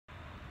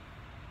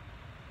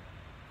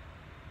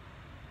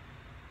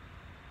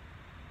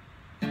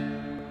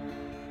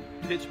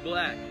pitch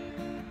black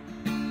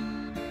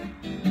in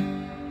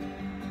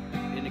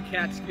the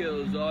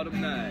Catskills autumn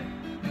night.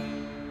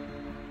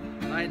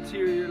 My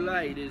interior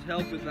light is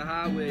helping the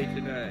highway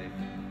tonight.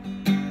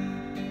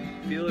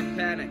 Feeling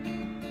panic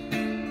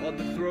on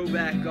the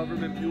throwback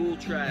government mule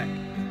track.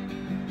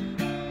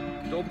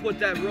 Don't put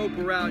that rope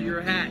around your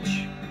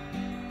hatch.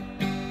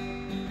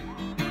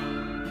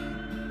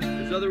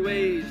 There's other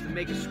ways to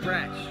make a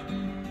scratch.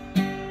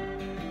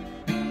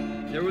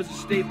 There was a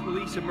state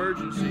police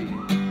emergency.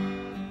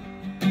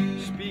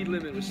 Speed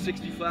limit was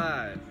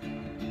 65.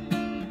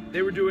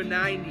 They were doing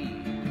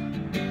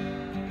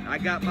 90. I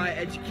got my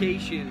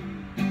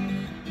education.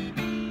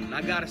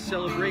 I got a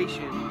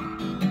celebration.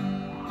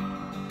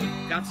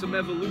 Got some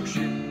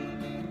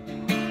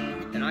evolution.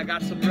 And I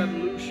got some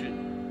revolution.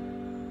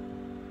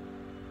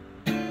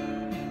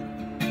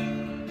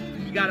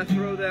 You gotta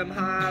throw them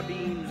high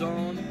beams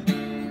on.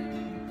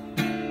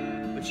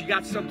 But you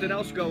got something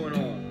else going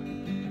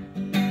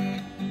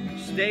on.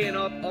 Staying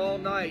up all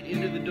night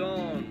into the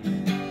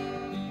dawn.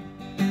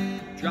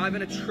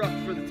 Driving a truck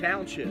for the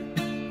township.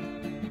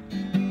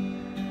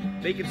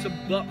 Making some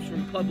bucks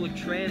from public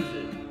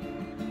transit.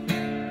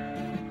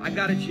 I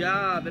got a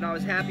job and I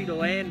was happy to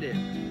land it.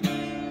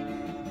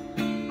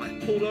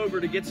 I pulled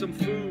over to get some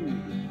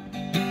food.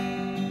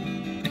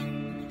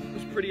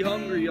 Was pretty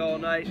hungry all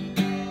night.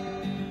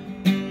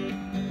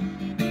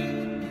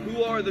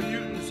 Who are the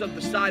mutants of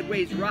the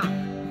sideways rock?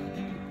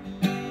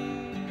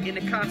 In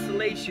the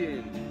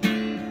constellation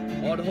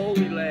on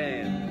Holy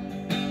Land.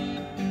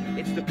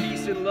 It's the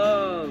peace and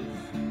love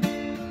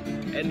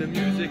and the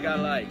music I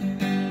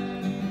like.